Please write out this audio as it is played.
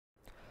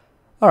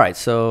All right,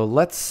 so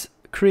let's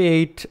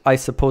create, I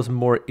suppose,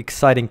 more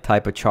exciting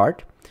type of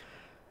chart.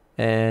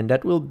 And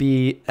that will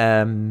be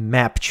a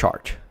map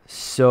chart.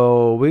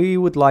 So we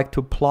would like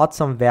to plot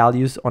some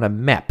values on a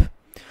map.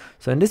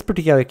 So in this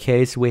particular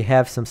case, we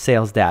have some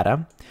sales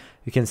data.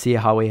 You can see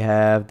how we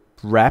have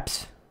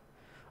reps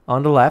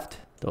on the left.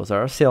 Those are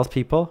our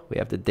salespeople. We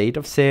have the date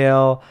of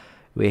sale.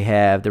 We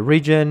have the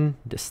region,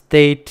 the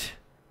state,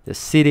 the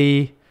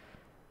city,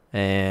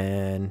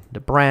 and the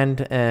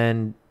brand,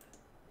 and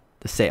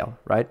the sale,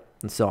 right?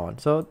 And so on.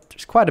 So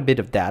there's quite a bit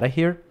of data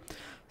here.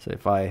 So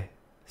if I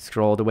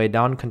scroll the way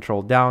down,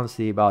 control down,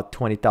 see about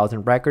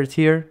 20,000 records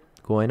here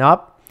going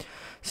up.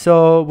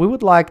 So we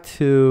would like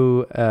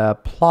to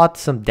plot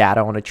some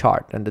data on a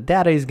chart. And the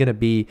data is going to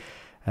be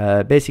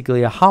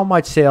basically how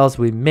much sales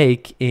we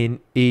make in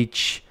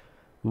each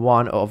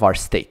one of our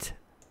states.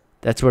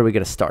 That's where we're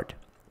going to start.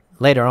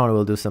 Later on,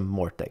 we'll do some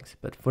more things.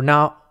 But for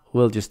now,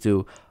 we'll just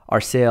do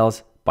our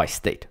sales by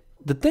state.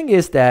 The thing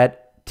is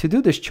that to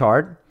do this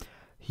chart,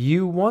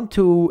 you want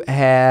to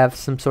have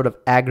some sort of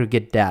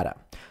aggregate data.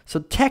 So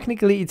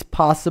technically, it's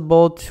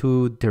possible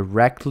to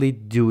directly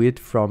do it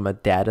from a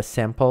data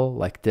sample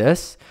like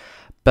this,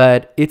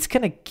 but it's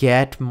going to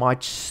get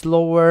much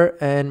slower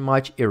and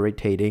much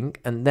irritating.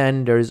 And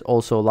then there's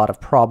also a lot of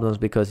problems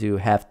because you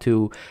have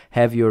to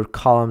have your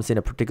columns in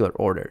a particular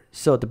order.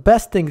 So the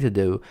best thing to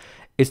do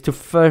is to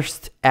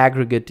first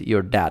aggregate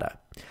your data.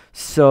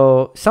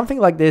 So something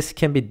like this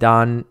can be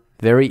done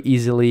very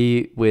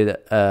easily with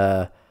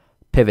a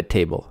pivot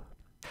table.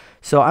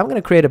 So I'm going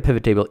to create a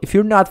pivot table. If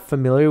you're not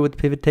familiar with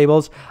pivot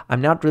tables, I'm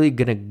not really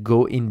going to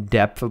go in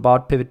depth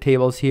about pivot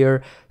tables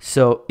here.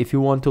 So if you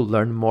want to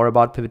learn more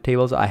about pivot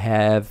tables, I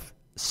have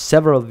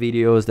several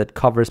videos that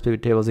covers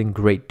pivot tables in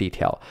great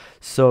detail.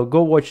 So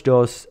go watch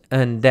those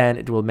and then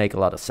it will make a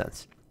lot of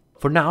sense.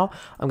 For now,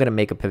 I'm going to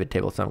make a pivot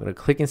table. So I'm going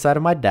to click inside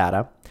of my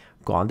data,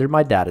 go under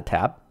my data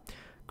tab,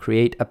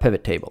 create a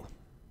pivot table.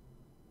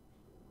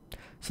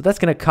 So that's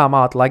going to come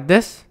out like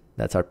this.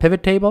 That's our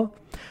pivot table.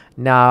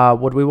 Now,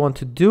 what we want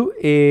to do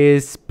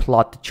is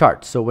plot the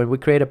chart. So when we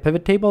create a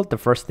pivot table, the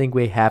first thing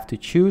we have to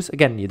choose,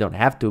 again, you don't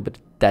have to, but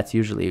that's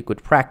usually a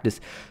good practice,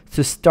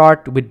 to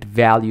start with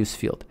values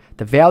field.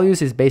 The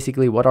values is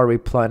basically what are we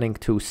planning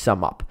to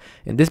sum up.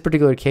 In this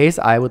particular case,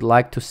 I would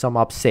like to sum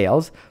up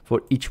sales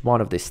for each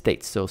one of the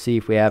states. So see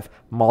if we have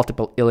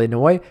multiple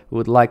Illinois, we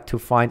would like to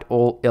find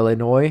all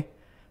Illinois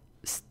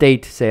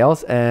state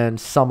sales and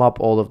sum up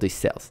all of these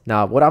sales.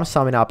 Now what I'm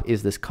summing up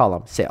is this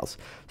column sales.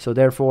 So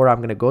therefore I'm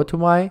going to go to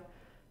my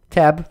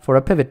tab for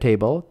a pivot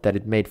table that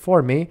it made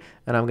for me,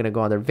 and I'm going to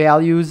go under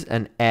values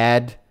and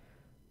add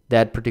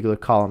that particular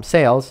column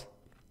sales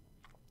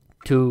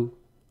to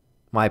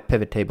my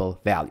pivot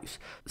table values.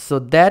 So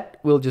that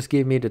will just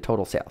give me the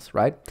total sales,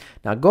 right?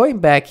 Now going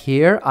back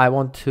here, I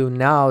want to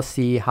now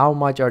see how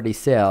much are these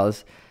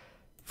sales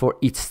for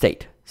each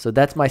state. So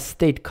that's my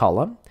state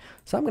column.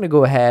 So I'm going to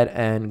go ahead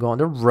and go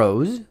under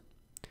rows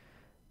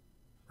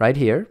right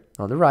here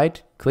on the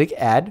right, click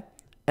add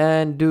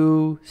and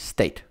do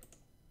state.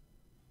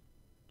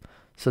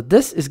 So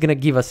this is going to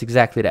give us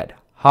exactly that,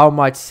 how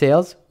much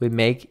sales we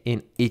make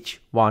in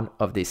each one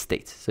of these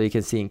states. So you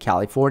can see in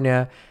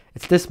California,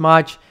 it's this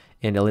much,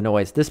 in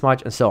Illinois, it's this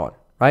much, and so on,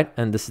 right?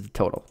 And this is the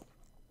total.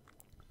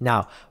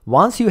 Now,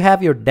 once you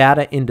have your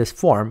data in this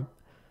form,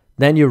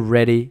 then you're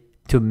ready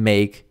to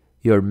make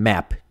your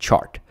map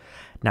chart.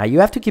 Now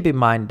you have to keep in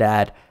mind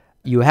that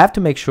you have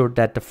to make sure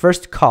that the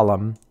first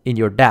column in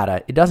your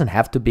data, it doesn't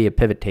have to be a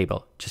pivot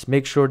table. Just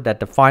make sure that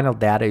the final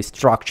data is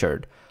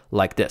structured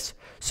like this.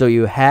 So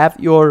you have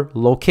your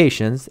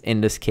locations,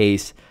 in this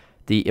case,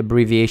 the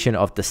abbreviation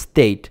of the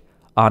state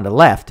on the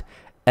left,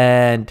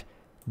 and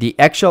the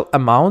actual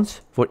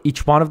amounts for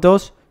each one of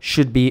those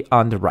should be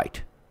on the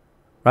right,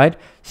 right?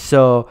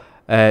 So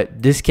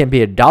this can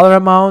be a dollar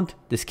amount,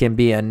 this can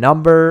be a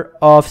number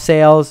of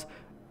sales,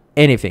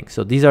 anything.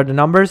 So these are the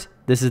numbers.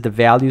 This is the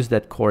values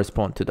that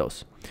correspond to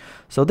those.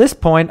 So at this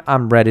point,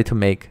 I'm ready to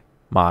make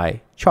my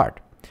chart.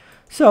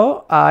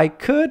 So I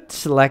could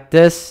select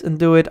this and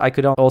do it. I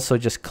could also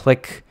just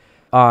click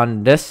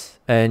on this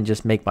and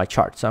just make my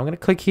chart. So I'm going to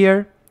click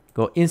here,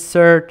 go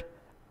insert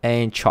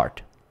and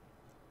chart.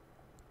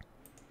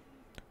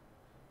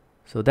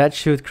 So that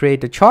should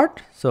create the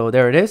chart. So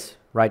there it is.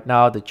 Right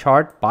now, the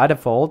chart by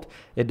default,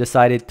 it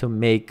decided to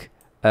make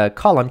a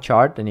column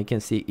chart, and you can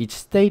see each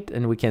state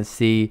and we can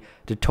see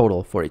the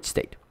total for each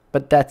state.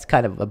 But that's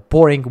kind of a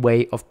boring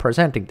way of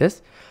presenting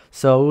this.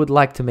 So we would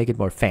like to make it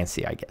more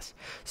fancy, I guess.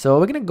 So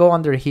we're going to go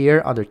under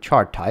here under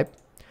chart type,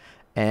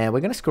 and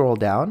we're going to scroll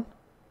down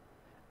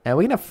and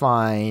we're going to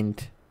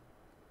find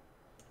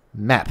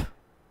map.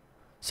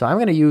 So I'm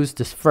going to use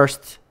this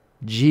first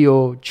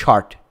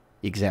geochart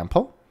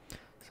example.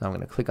 So I'm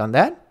going to click on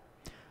that,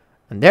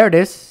 and there it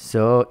is.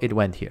 So it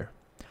went here.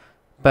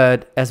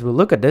 But as we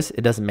look at this,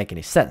 it doesn't make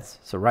any sense.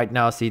 So right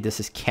now, see, this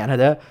is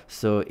Canada.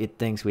 So it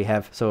thinks we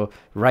have, so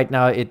right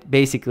now it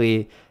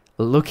basically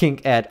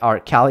looking at our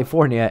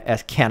California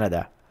as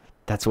Canada.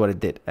 That's what it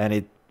did. And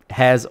it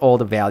has all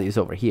the values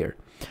over here.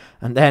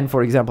 And then,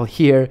 for example,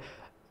 here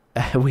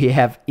we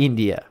have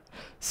India,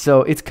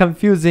 So it's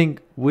confusing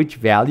which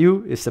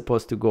value is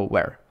supposed to go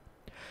where.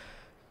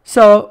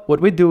 So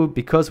what we do,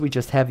 because we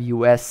just have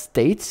US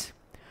states,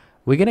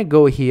 we're gonna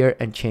go here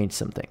and change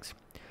some things.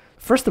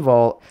 First of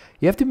all,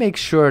 you have to make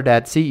sure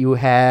that, see, you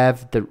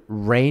have the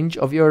range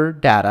of your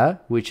data,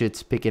 which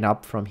it's picking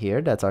up from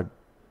here. That's our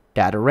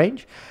data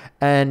range.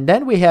 And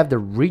then we have the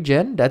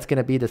region. That's going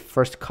to be the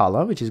first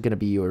column, which is going to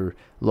be your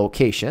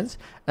locations.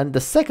 And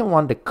the second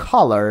one, the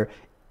color,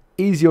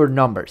 is your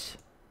numbers.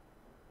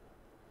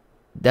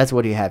 That's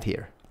what you have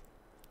here.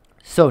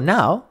 So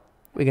now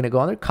we're going to go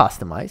under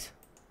Customize.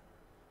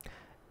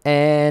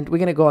 And we're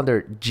going to go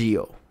under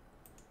Geo.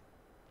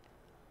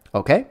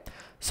 Okay.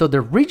 So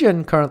the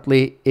region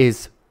currently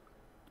is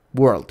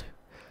world.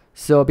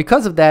 So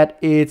because of that,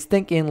 it's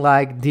thinking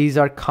like these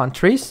are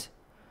countries.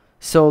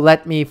 So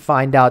let me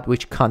find out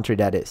which country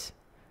that is.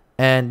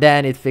 And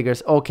then it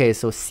figures, okay,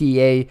 so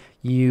CA,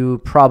 you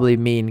probably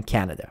mean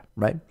Canada,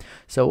 right?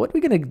 So what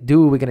we're going to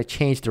do, we're going to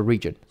change the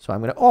region. So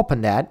I'm going to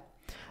open that,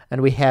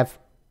 and we have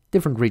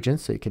different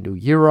regions. So you can do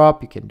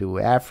Europe, you can do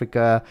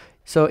Africa.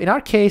 So in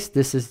our case,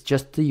 this is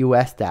just the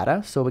US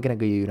data. So we're going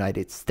to go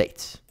United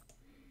States.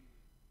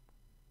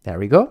 There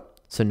we go.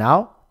 So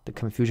now the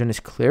confusion is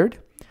cleared,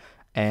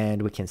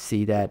 and we can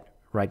see that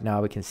right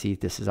now we can see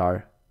this is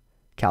our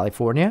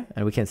California,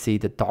 and we can see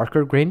the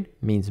darker green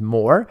means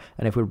more.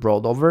 And if we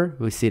roll over,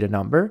 we see the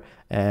number,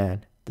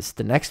 and this is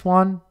the next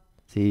one.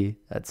 See,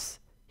 that's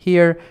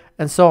here,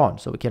 and so on.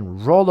 So we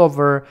can roll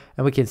over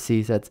and we can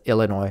see that's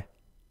Illinois.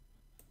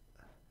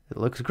 It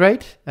looks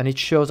great, and it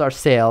shows our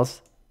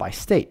sales by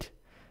state,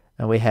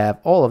 and we have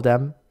all of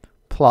them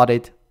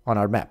plotted on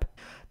our map.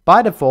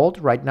 By default,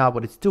 right now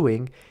what it's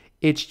doing,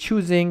 it's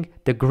choosing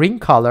the green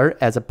color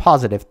as a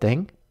positive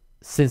thing.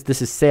 Since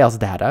this is sales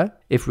data,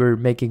 if we're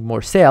making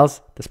more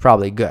sales, that's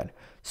probably good.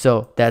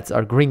 So that's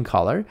our green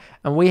color.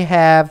 And we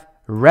have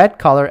red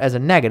color as a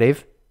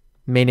negative,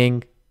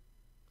 meaning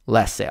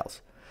less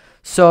sales.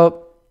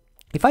 So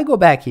if I go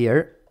back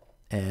here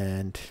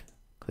and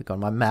click on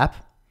my map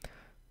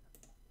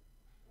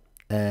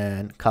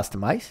and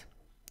customize.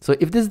 So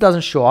if this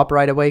doesn't show up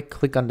right away,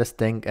 click on this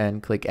thing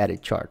and click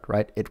edit chart,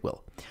 right? It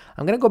will.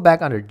 I'm going to go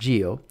back under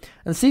Geo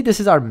and see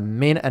this is our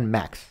min and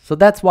max. So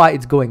that's why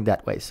it's going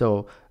that way.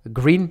 So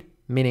green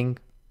meaning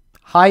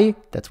high,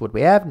 that's what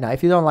we have. Now,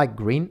 if you don't like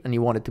green and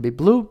you want it to be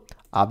blue,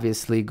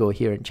 obviously go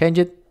here and change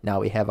it. Now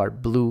we have our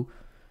blue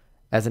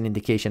as an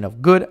indication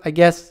of good, I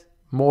guess,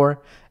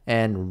 more,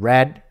 and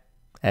red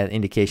an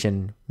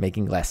indication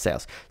making less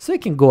sales. So you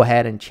can go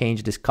ahead and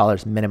change this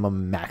colors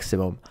minimum,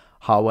 maximum,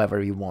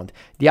 however you want.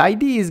 The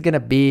idea is going to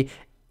be,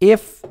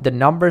 if the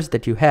numbers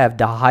that you have,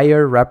 the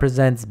higher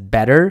represents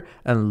better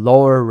and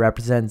lower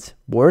represents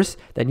worse,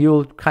 then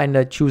you'll kind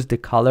of choose the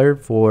color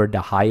for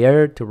the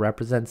higher to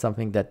represent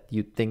something that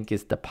you think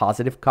is the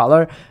positive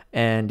color,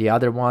 and the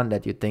other one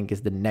that you think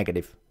is the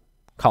negative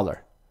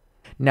color.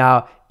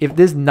 Now, if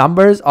these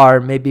numbers are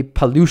maybe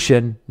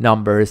pollution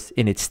numbers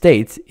in its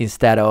states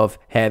instead of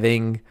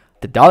having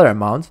the dollar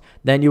amounts,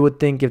 then you would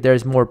think if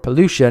there's more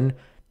pollution,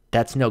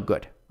 that's no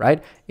good,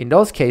 right? In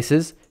those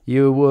cases,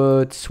 you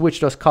would switch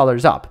those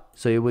colors up.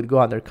 So you would go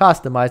under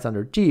Customize,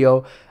 under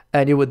Geo,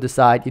 and you would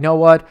decide, you know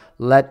what,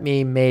 let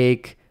me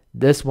make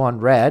this one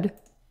red,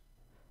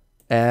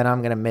 and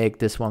I'm going to make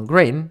this one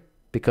green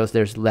because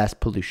there's less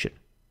pollution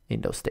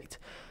in those states.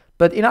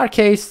 But in our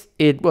case,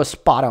 it was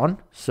spot on.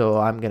 So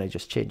I'm going to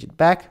just change it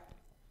back.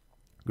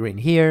 Green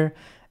here,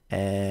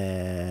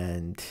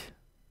 and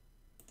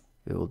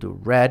we will do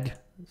red.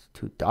 It's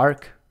too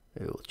dark.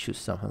 We will choose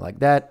something like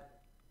that.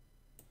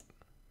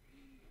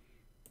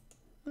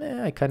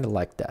 I kind of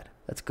like that.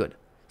 That's good.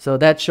 So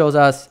that shows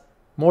us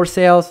more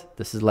sales.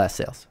 This is less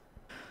sales.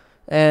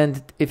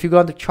 And if you go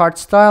into chart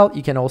style,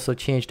 you can also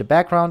change the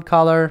background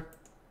color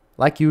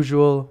like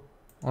usual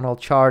on all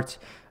charts.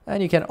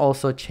 And you can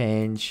also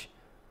change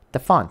the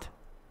font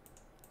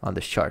on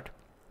this chart.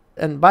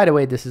 And by the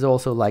way, this is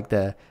also like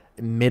the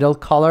middle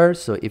color.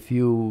 So if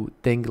you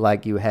think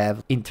like you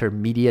have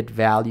intermediate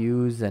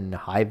values and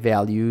high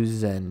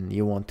values and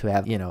you want to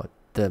have, you know,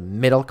 the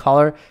middle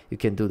color, you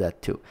can do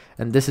that too.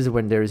 And this is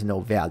when there is no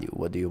value.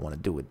 What do you want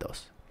to do with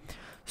those?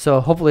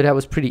 So hopefully that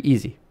was pretty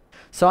easy.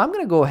 So I'm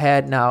going to go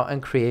ahead now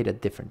and create a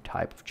different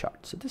type of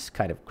chart. So this is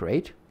kind of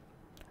great.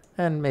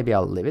 And maybe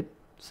I'll leave it.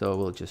 So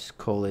we'll just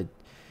call it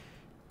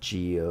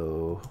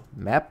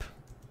GeoMap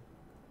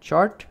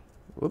chart.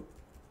 Whoop.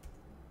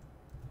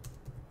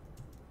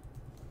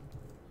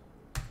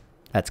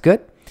 That's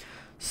good.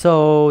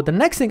 So the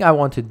next thing I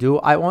want to do,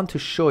 I want to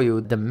show you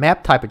the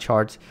map type of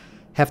charts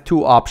have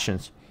two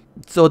options.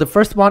 So the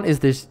first one is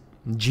this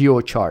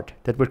geochart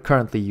that we're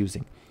currently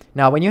using.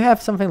 Now, when you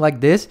have something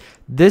like this,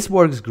 this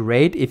works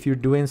great if you're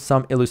doing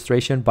some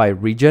illustration by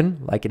region,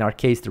 like in our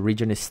case, the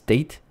region is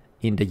state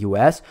in the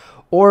US,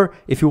 or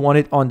if you want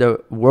it on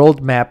the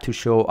world map to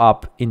show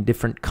up in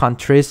different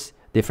countries,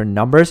 different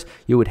numbers,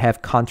 you would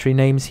have country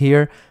names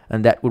here,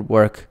 and that would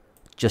work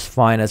just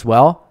fine as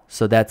well.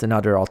 So that's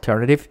another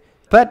alternative.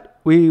 But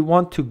we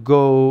want to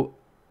go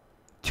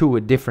to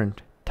a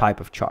different type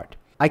of chart.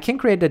 I can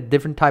create a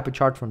different type of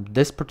chart from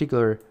this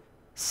particular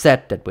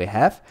set that we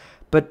have,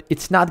 but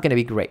it's not going to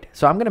be great.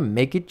 So I'm going to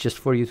make it just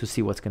for you to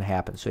see what's going to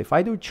happen. So if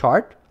I do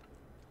chart,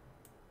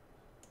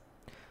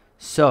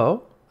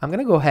 so I'm going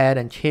to go ahead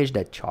and change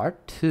that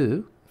chart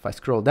to, if I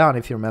scroll down,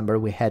 if you remember,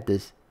 we had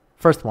this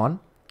first one,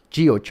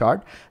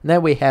 geochart, and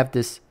then we have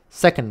this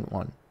second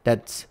one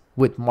that's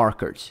with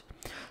markers.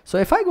 So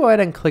if I go ahead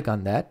and click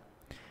on that,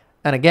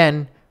 and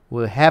again,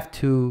 we'll have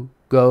to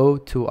go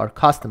to our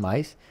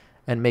customize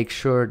and make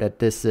sure that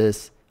this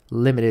is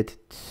limited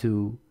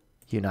to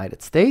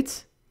United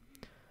States.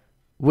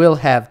 We'll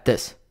have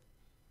this.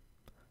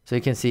 So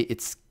you can see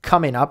it's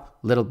coming up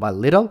little by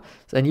little.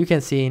 And you can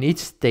see in each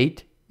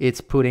state,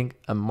 it's putting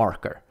a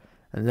marker.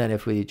 And then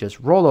if we just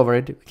roll over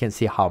it, we can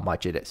see how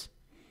much it is.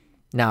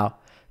 Now,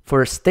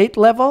 for a state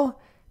level,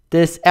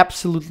 this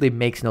absolutely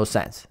makes no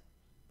sense.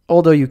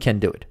 Although you can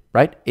do it,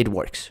 right? It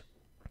works.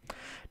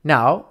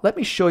 Now, let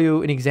me show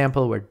you an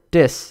example where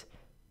this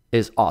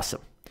is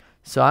awesome.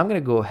 So I'm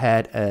going to go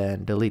ahead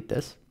and delete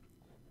this.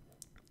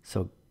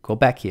 So go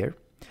back here.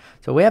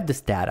 So we have this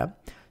data.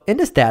 In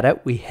this data,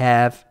 we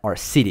have our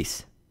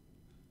cities.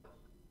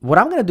 What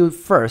I'm going to do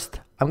first,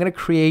 I'm going to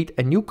create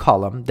a new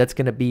column that's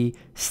going to be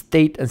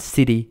state and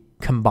city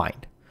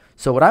combined.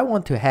 So what I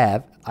want to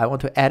have, I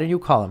want to add a new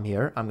column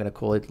here. I'm going to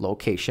call it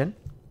location.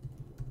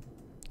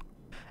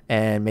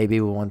 And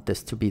maybe we want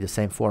this to be the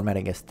same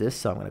formatting as this.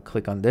 So I'm going to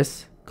click on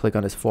this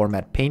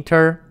format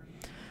painter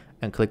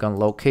and click on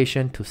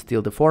location to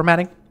steal the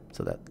formatting.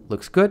 So that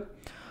looks good.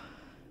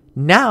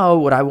 Now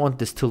what I want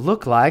this to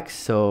look like,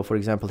 so for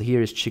example,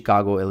 here is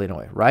Chicago,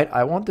 Illinois, right?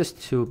 I want this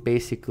to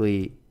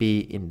basically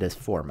be in this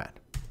format.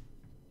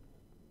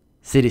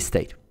 City,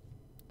 state.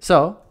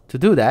 So to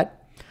do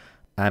that,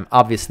 I'm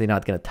obviously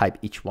not going to type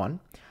each one.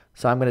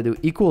 So I'm going to do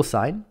equal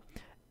sign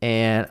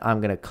and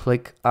I'm going to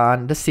click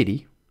on the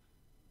city.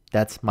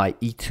 That's my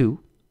E2.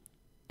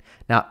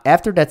 Now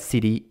after that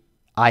city,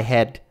 I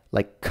had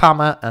like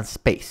comma and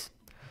space.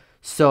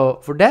 So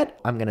for that,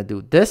 I'm going to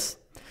do this.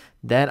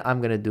 Then I'm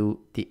going to do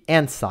the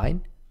and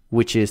sign,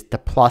 which is the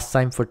plus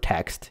sign for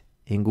text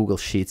in Google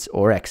Sheets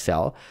or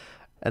Excel.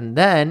 And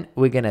then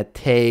we're going to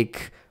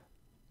take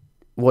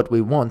what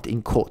we want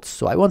in quotes.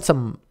 So I want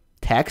some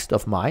text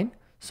of mine.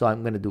 So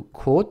I'm going to do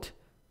quote,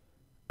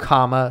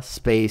 comma,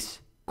 space,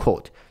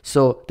 quote.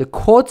 So the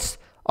quotes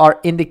are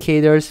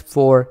indicators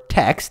for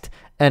text.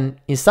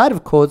 And inside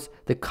of quotes,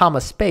 the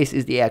comma space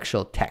is the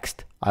actual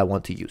text I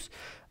want to use.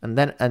 And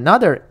then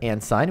another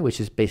and sign,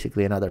 which is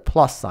basically another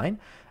plus sign.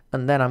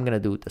 And then I'm going to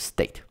do the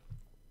state,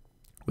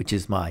 which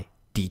is my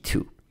D2.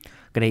 I'm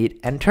going to hit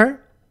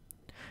enter.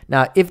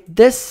 Now, if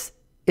this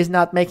is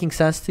not making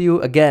sense to you,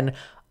 again,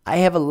 I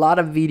have a lot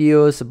of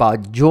videos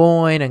about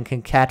join and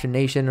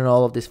concatenation and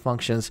all of these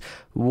functions.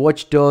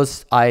 Watch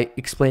those. I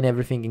explain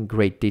everything in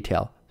great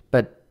detail.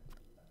 But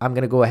I'm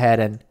going to go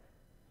ahead and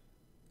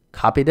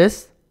copy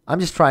this. I'm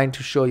just trying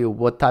to show you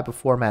what type of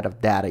format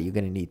of data you're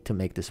going to need to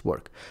make this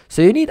work.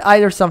 So you need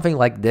either something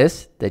like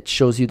this that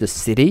shows you the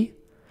city,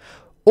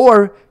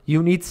 or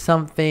you need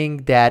something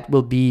that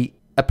will be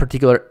a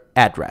particular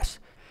address.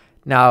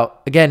 Now,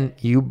 again,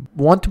 you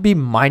want to be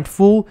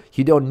mindful.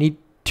 You don't need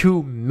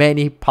too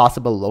many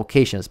possible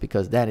locations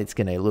because then it's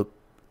going to look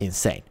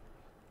insane.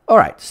 All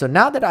right, so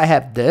now that I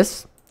have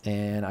this,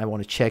 and I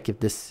want to check if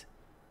this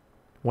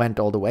went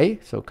all the way.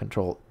 So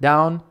control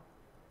down,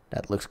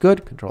 that looks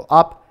good. Control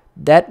up,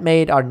 that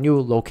made our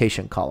new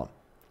location column.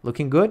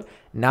 Looking good.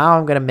 Now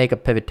I'm going to make a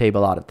pivot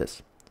table out of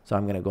this. So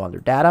I'm going to go under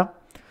data.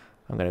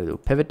 I'm going to do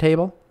pivot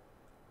table.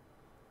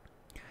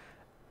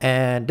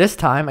 And this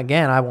time,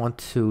 again, I want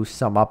to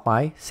sum up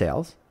my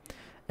sales.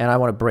 And I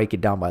want to break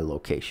it down by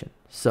location.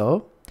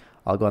 So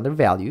I'll go under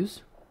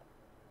values.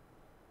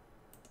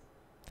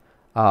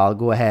 I'll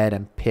go ahead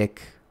and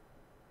pick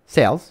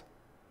sales.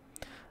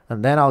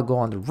 And then I'll go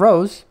under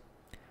rows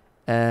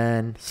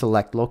and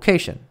select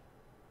location.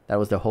 That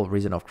was the whole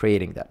reason of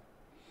creating that.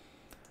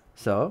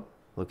 So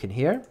look in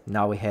here.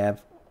 Now we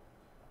have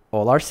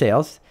all our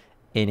sales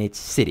in each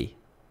city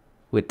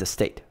with the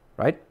state,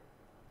 right?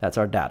 That's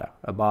our data.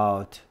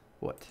 About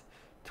what?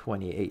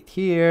 28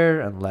 here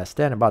and less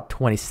than about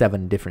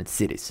 27 different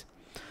cities.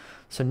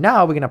 So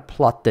now we're going to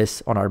plot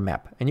this on our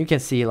map. And you can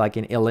see like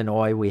in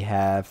Illinois, we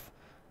have,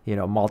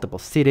 multiple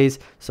cities.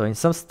 So in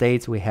some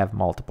states, we have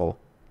multiple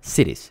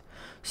cities.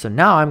 So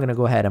now I'm going to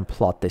go ahead and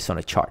plot this on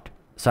a chart.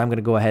 So I'm going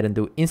to go ahead and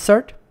do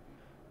insert,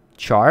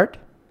 chart.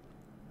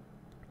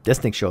 This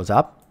thing shows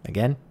up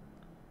again.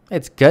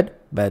 It's good,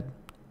 but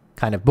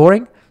kind of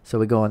boring. So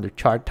we go under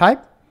chart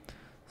type,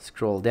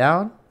 scroll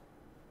down,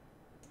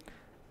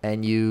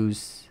 and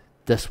use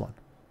this one,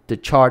 the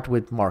chart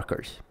with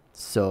markers.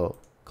 So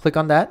click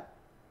on that.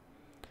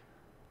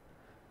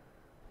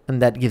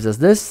 And that gives us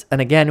this.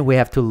 And again, we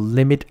have to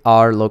limit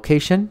our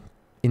location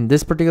in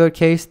this particular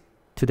case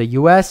to the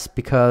US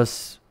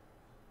because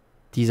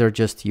these are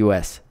just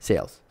US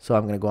sales. So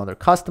I'm going to go under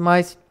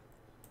customize,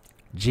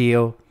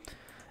 geo,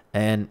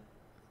 and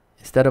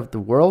instead of the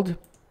world,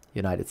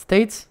 United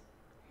States,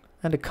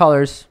 and the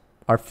colors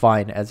are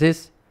fine as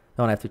is.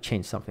 Don't have to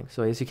change something.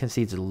 So as you can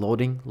see, it's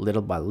loading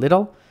little by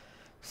little.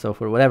 So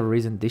for whatever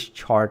reason, this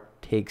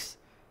chart takes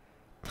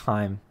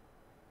time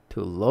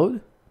to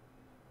load.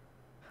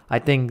 I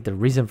think the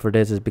reason for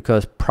this is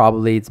because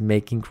probably it's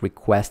making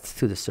requests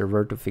to the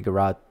server to figure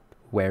out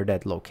where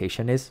that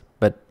location is,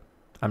 but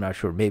I'm not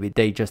sure. Maybe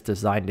they just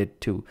designed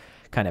it to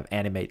kind of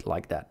animate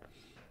like that.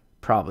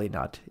 Probably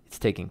not. It's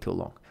taking too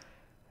long.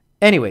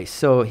 Anyway,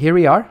 so here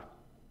we are.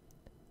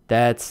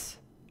 That's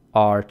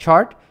our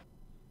chart.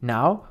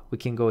 Now we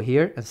can go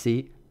here and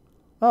see,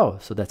 oh,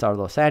 so that's our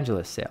Los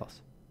Angeles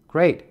sales.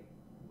 Great.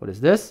 What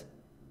is this?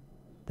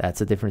 That's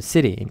a different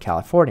city in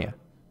California.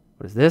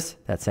 What is this?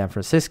 That's San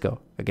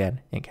Francisco,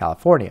 again, in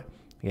California.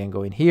 Again,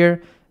 go in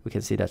here, we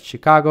can see that's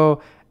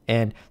Chicago.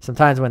 And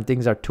sometimes when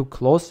things are too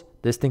close,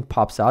 this thing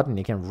pops out and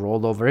you can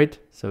roll over it.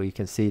 So you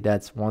can see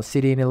that's one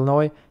city in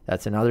Illinois,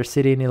 that's another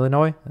city in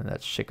Illinois, and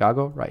that's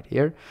Chicago right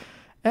here,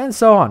 and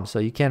so on. So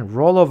you can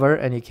roll over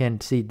and you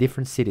can see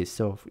different cities.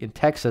 So in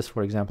Texas,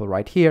 for example,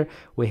 right here,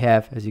 we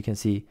have, as you can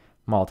see,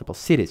 multiple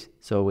cities.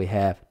 So we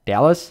have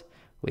Dallas,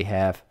 we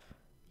have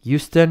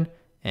Houston,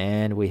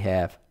 and we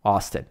have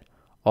Austin.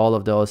 All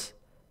of those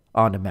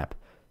on the map.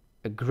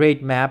 A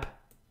great map,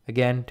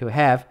 again, to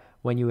have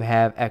when you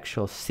have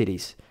actual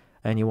cities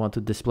and you want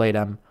to display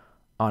them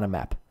on a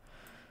map.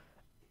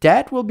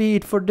 That will be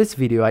it for this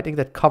video. I think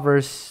that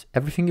covers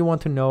everything you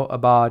want to know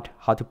about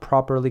how to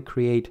properly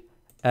create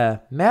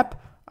a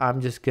map. I'm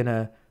just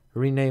gonna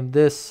rename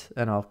this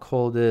and I'll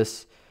call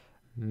this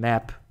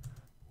map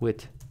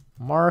with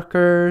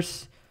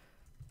markers.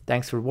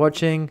 Thanks for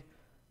watching.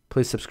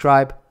 Please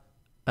subscribe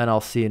and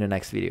I'll see you in the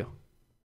next video.